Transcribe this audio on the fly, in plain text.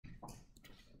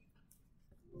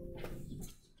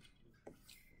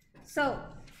So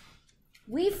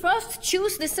we first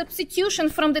choose the substitution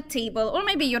from the table, or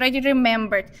maybe you already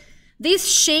remembered.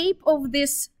 This shape of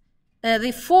this,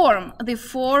 the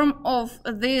form of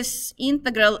this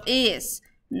integral is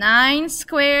 9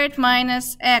 squared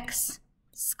minus x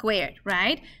squared,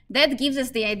 right? That gives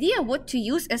us the idea what to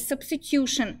use as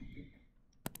substitution.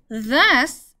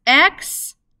 Thus,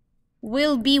 x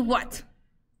will be what?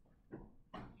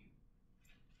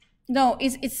 No,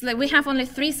 it's like we have only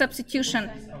 3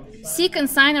 substitutions. Secant,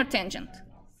 sine, or tangent?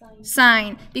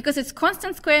 Sine, because it's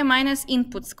constant square minus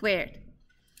input squared.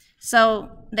 So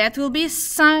that will be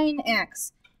sine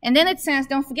x. And then it says,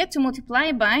 don't forget to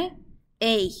multiply by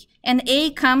a. And a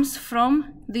comes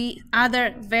from the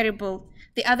other variable,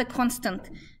 the other constant.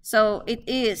 So it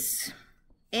is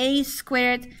a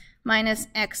squared minus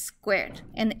x squared.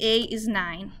 And a is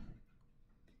 9.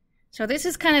 So this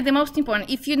is kind of the most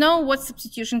important. If you know what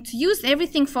substitution to use,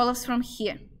 everything follows from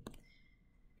here.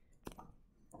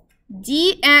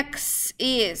 dx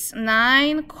is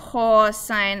 9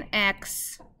 cosine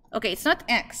x. Okay, it's not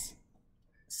x.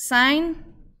 Sine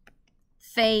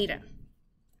theta.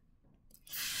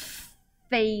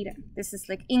 Theta. This is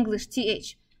like English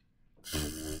th.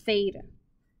 Theta.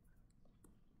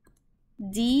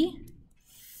 D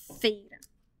theta.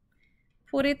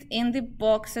 Put it in the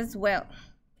box as well.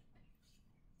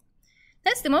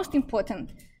 That's the most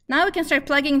important. Now we can start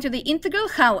plugging into the integral.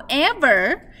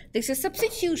 However, this is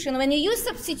substitution. When you use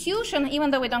substitution,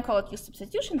 even though we don't call it use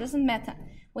substitution, doesn't matter.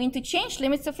 We need to change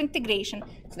limits of integration.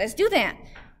 So let's do that.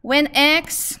 When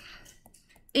x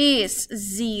is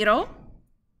 0,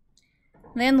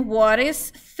 then what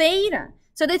is theta?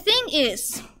 So the thing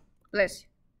is, bless you,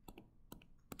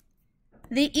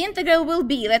 the integral will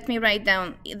be, let me write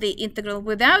down the integral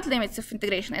without limits of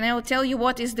integration, and I will tell you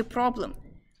what is the problem.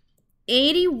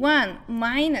 81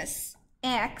 minus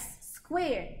x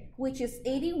squared, which is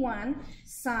 81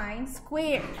 sine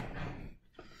squared.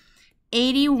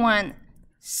 81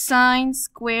 sine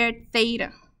squared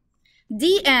theta.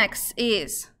 dx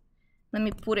is, let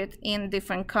me put it in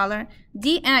different color,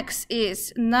 dx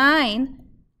is 9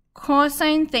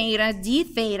 cosine theta d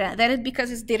theta. That is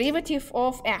because it's derivative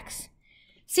of x.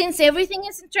 Since everything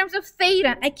is in terms of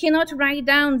theta, I cannot write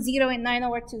down 0 and 9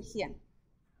 over 2 here.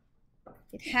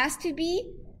 It has to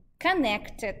be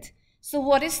connected. So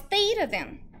what is theta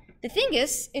then? The thing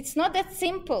is, it's not that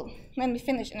simple. Let me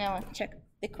finish and I'll check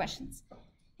the questions.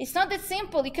 It's not that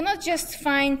simple. You cannot just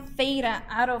find theta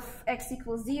out of x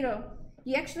equals 0.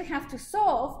 You actually have to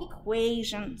solve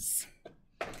equations.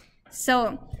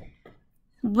 So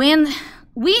when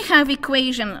we have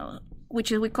equation,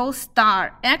 which we call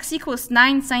star, x equals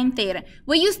 9 sine theta,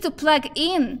 we used to plug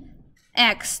in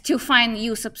x to find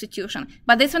u substitution.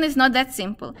 But this one is not that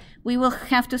simple. We will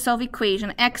have to solve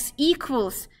equation. X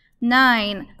equals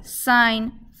 9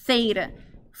 sine theta.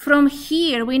 From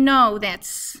here, we know that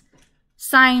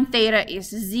sine theta is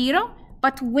 0.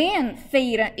 But when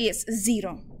theta is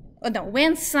 0,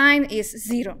 when sine is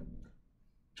 0,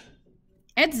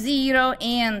 at 0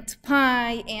 and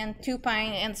pi and 2 pi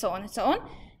and so on and so on,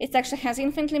 it actually has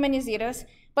infinitely many zeros.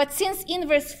 But since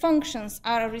inverse functions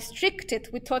are restricted,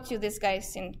 we taught you this,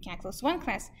 guys, in Calculus 1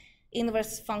 class,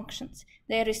 inverse functions.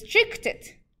 They're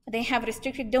restricted. They have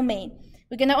restricted domain.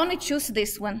 We're going to only choose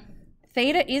this one.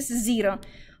 Theta is 0.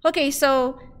 Okay,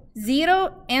 so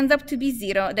 0 ends up to be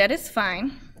 0. That is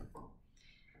fine.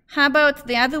 How about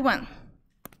the other one?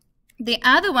 The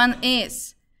other one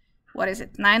is, what is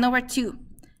it? 9 over 2.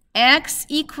 X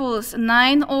equals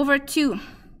 9 over 2.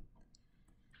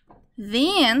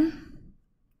 Then,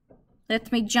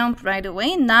 let me jump right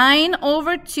away. 9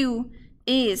 over 2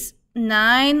 is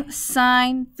 9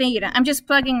 sine theta. I'm just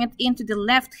plugging it into the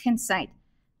left-hand side.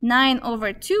 9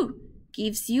 over 2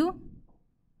 gives you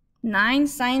 9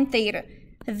 sine theta.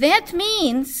 That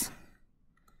means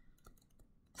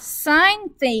sine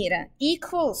theta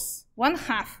equals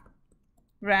 1/2,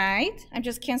 right? I'm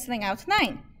just canceling out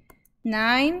 9.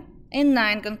 9 and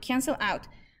 9 going to cancel out.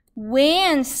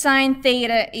 When sine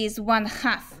theta is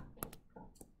 1/2,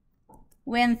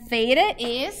 when theta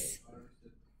is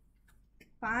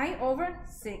pi over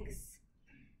 6.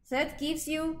 So that gives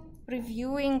you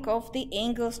reviewing of the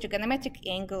angles, trigonometric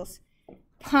angles.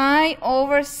 Pi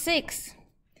over 6.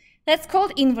 That's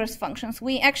called inverse functions.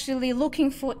 We're actually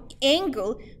looking for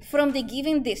angle from the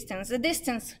given distance. The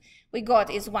distance we got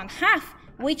is 1/2.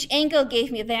 Which angle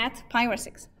gave me that? Pi over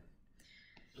 6.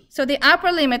 So the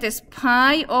upper limit is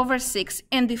pi over 6,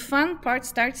 and the fun part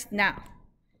starts now.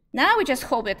 Now we just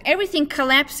hope that everything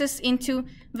collapses into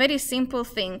very simple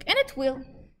thing, and it will.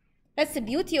 That's the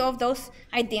beauty of those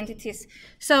identities.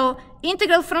 So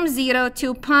integral from 0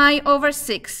 to pi over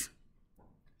 6.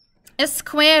 a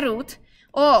square root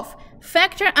of,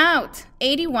 factor out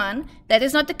 81. That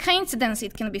is not a coincidence,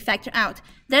 it can be factored out.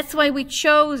 That's why we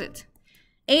chose it.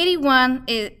 81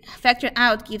 factored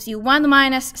out gives you 1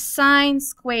 minus sine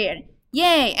squared.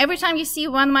 Yay! Every time you see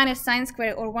 1 minus sine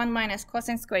squared or 1 minus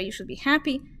cosine squared, you should be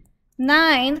happy.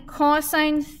 9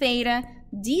 cosine theta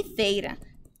d theta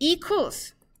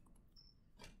equals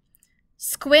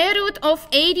square root of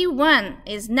 81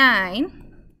 is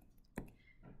 9.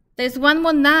 There's one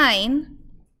more 9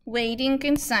 waiting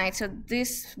inside, so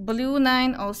this blue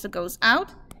 9 also goes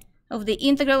out of the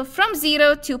integral from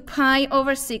 0 to pi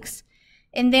over 6.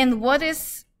 And then what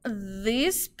is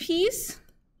this piece?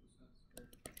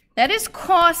 That is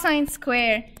cosine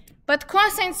square. But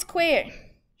cosine square,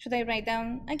 should I write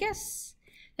down? I guess.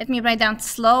 Let me write down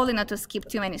slowly, not to skip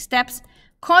too many steps.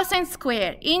 Cosine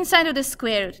square inside of the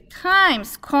square root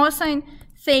times cosine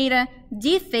theta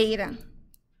d theta.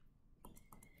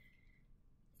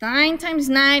 9 times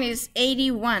 9 is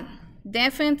 81.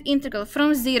 Definite integral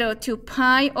from 0 to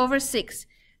pi over 6.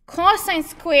 Cosine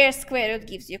square square root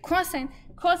gives you cosine.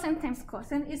 Cosine times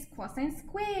cosine is cosine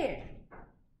square.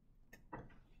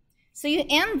 So you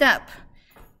end up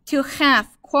to have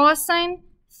cosine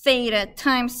theta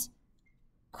times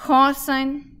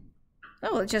cosine,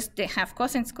 oh, we'll just have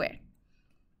cosine square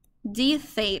d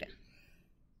theta.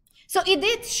 So it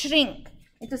did shrink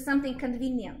into something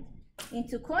convenient,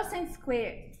 into cosine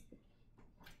squared.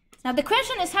 Now the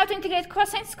question is how to integrate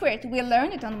cosine squared. We'll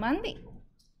learn it on Monday.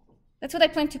 That's what I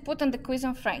plan to put on the quiz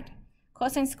on Friday.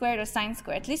 Cosine squared or sine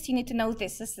squared. At least you need to know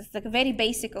this. This is the very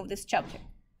basic of this chapter.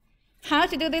 How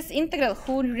to do this integral?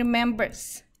 Who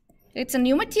remembers? It's a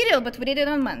new material, but we did it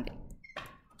on Monday.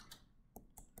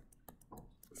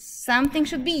 Something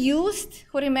should be used.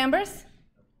 Who remembers?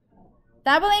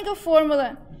 Double angle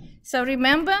formula. So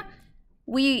remember,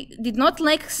 we did not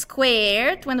like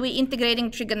squared when we're integrating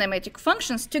trigonometric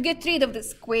functions. To get rid of the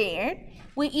squared,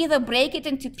 we either break it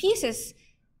into pieces,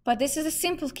 but this is a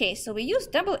simple case, so we use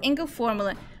double angle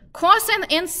formula. Cosine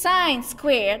and sine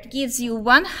squared gives you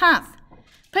 1/2,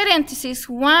 parentheses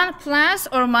 1 plus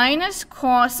or minus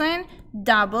cosine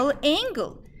double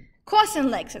angle. Cosine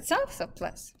likes itself, so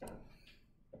plus.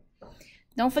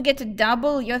 Don't forget to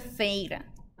double your theta.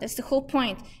 That's the whole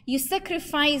point. You're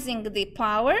sacrificing the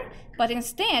power, but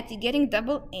instead you're getting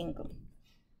double angle.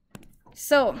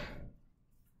 So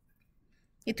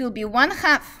it will be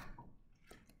 1/2,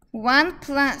 1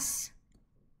 plus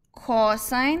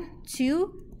cosine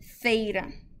 2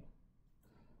 theta,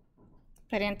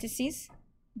 parentheses,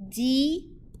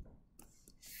 d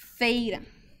theta.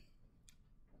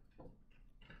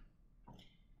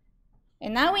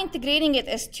 And now we're integrating it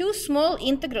as two small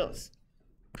integrals.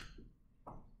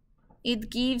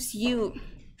 It gives you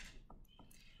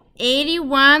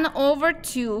 81 over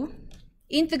 2.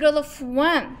 Integral of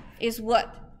 1 is what?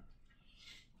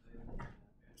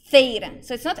 Theta.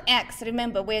 So it's not x.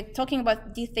 Remember, we're talking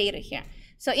about d theta here.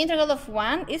 So integral of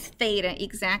 1 is theta,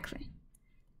 exactly.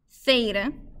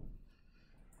 Theta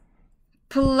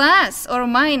plus or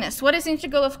minus. What is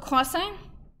integral of cosine?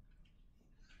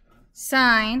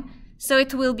 Sine. So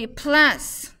it will be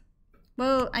plus.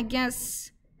 Well, I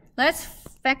guess let's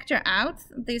factor out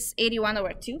this 81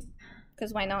 over 2,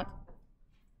 because why not?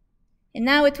 And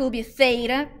now it will be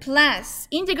theta plus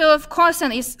integral of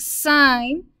cosine is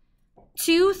sine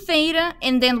 2 theta,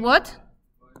 and then what?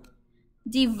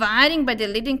 Dividing by the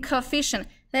leading coefficient.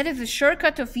 That is the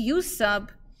shortcut of u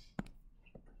sub.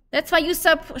 That's why u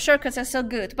sub shortcuts are so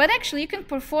good. But actually, you can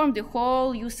perform the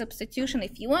whole u substitution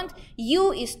if you want.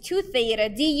 U is 2 theta,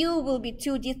 du will be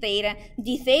 2 d theta.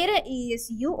 D theta is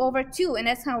u over 2, and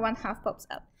that's how 1/2 pops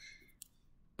up.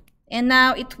 And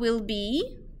now it will be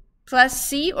plus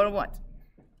c, or what?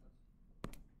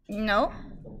 No,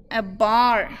 a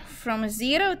bar from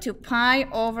 0 to pi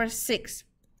over 6.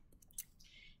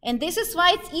 And this is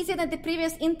why it's easier than the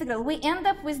previous integral. We end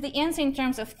up with the answer in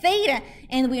terms of theta,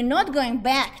 and we're not going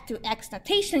back to x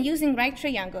notation using right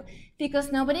triangle,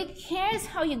 because nobody cares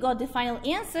how you got the final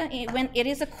answer when it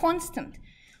is a constant.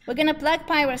 We're going to plug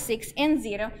pi over 6 and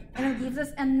 0, and it gives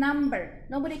us a number.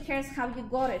 Nobody cares how you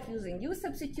got it using u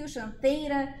substitution,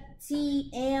 theta,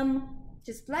 t, m.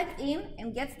 Just plug in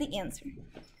and gets the answer.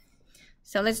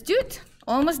 So let's do it.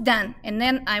 Almost done. And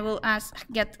then I will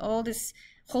get all this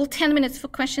whole 10 minutes for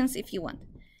questions if you want.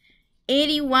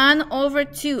 81 over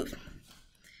 2.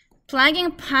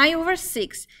 Plugging pi over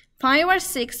 6. Pi over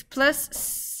 6 plus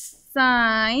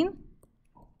sine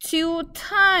 2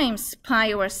 times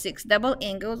pi over 6. Double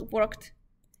angle worked.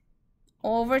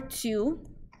 Over 2.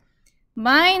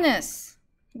 Minus.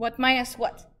 What minus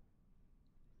what?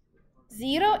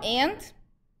 0 and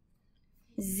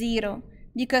 0.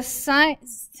 because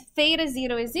theta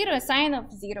 0 is 0, sine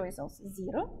of 0 is also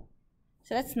 0.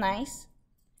 So that's nice.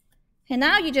 And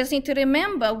now you just need to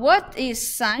remember what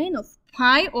is sine of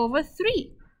pi over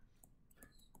 3?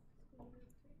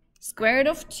 Square root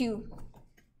of 2.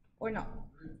 Or no?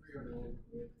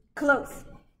 Close.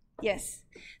 Yes.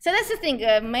 So that's the thing.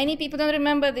 Many people don't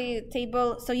remember the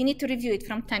table, so you need to review it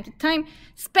from time to time,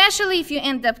 especially if you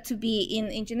end up to be in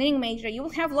engineering major. You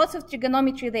will have lots of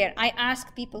trigonometry there. I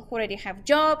ask people who already have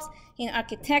jobs in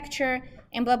architecture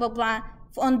and blah, blah, blah.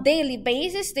 On daily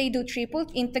basis, they do triple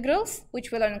integrals,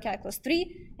 which we learn in Calculus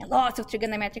 3, and lots of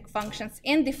trigonometric functions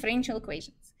and differential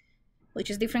equations, which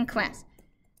is different class.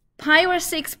 Pi over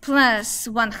 6 plus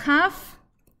 1/2,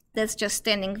 that's just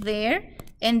standing there.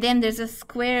 And then there's a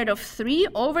square root of 3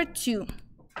 over 2.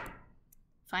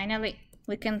 Finally,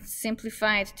 we can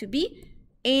simplify it to be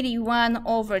 81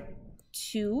 over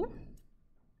 2.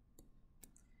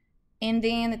 And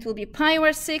then it will be pi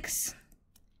over 6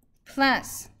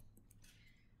 plus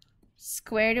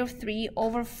square root of 3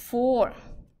 over 4.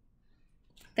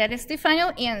 That is the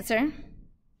final answer,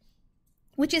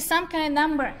 which is some kind of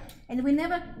number. And we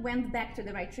never went back to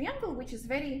the right triangle, which is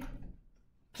very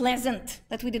pleasant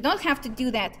that we did not have to do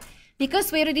that,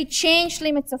 because we already changed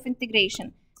limits of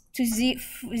integration to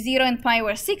 0 and pi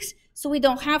over 6, so we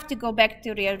don't have to go back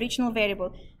to the original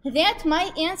variable. That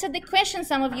might answer the question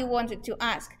some of you wanted to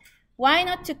ask. Why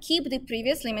not to keep the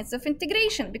previous limits of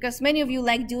integration? Because many of you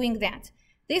like doing that.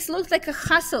 This looks like a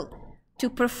hassle to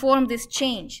perform this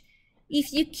change.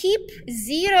 If you keep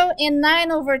 0 and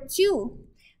 9 over 2,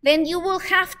 then you will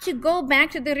have to go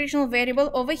back to the original variable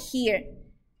over here.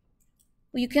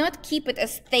 You cannot keep it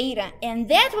as theta, and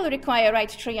that will require right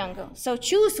triangle. So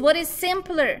choose what is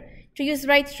simpler to use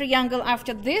right triangle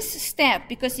after this step,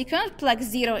 because you cannot plug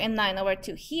 0 and 9 over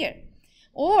 2 here.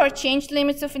 Or change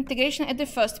limits of integration at the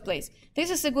first place. This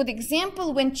is a good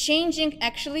example when changing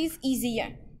actually is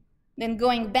easier than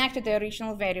going back to the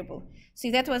original variable. So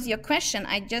if that was your question,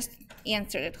 I just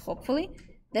answered it, hopefully,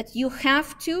 that you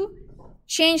have to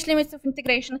change limits of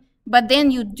integration, but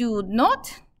then you do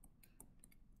not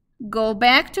go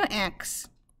back to x.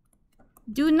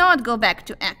 Do not go back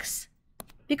to x,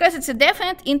 because it's a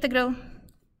definite integral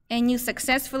and you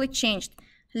successfully changed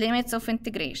limits of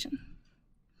integration.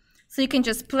 So you can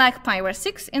just plug pi over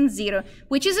 6 and 0,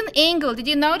 which is an angle. Did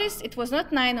you notice? It was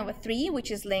not 9 over 3, which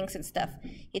is length and stuff.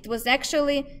 It was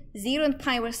actually 0 and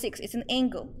pi over 6. It's an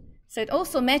angle. So it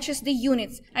also matches the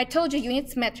units. I told you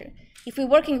units matter. If we're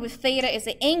working with theta as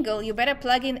an angle, you better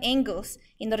plug in angles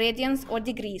in radians or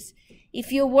degrees.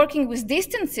 If you're working with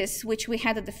distances, which we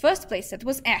had at the first place, that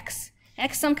was x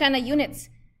some kind of units,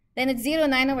 then it's 0,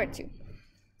 9 over 2.